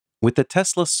With the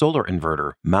Tesla Solar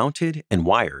Inverter mounted and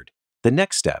wired, the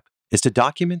next step is to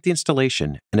document the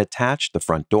installation and attach the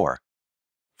front door.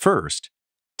 First,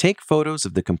 take photos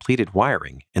of the completed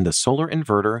wiring in the solar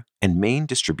inverter and main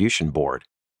distribution board.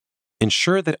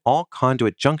 Ensure that all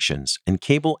conduit junctions and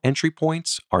cable entry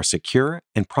points are secure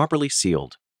and properly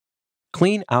sealed.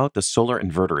 Clean out the solar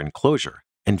inverter enclosure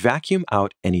and vacuum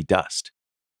out any dust.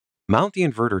 Mount the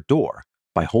inverter door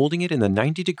by holding it in the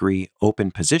 90-degree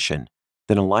open position,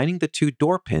 then aligning the two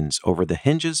door pins over the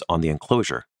hinges on the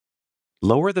enclosure.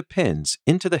 Lower the pins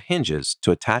into the hinges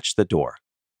to attach the door.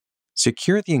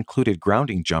 Secure the included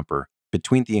grounding jumper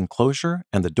between the enclosure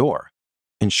and the door,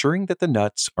 ensuring that the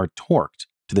nuts are torqued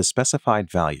to the specified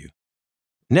value.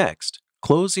 Next,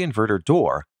 close the inverter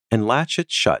door and latch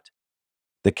it shut.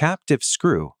 The captive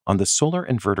screw on the solar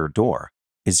inverter door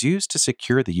is used to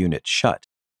secure the unit shut.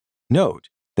 Note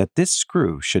that this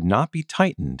screw should not be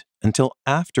tightened until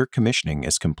after commissioning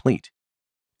is complete.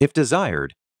 If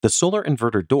desired, the solar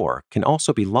inverter door can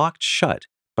also be locked shut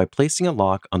by placing a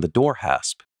lock on the door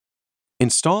hasp.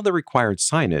 Install the required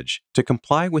signage to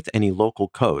comply with any local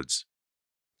codes.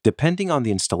 Depending on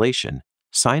the installation,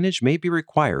 signage may be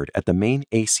required at the main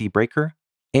AC breaker,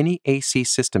 any AC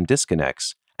system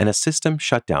disconnects, and a system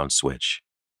shutdown switch.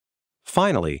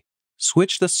 Finally,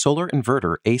 switch the solar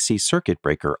inverter AC circuit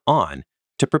breaker on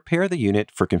to prepare the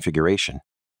unit for configuration.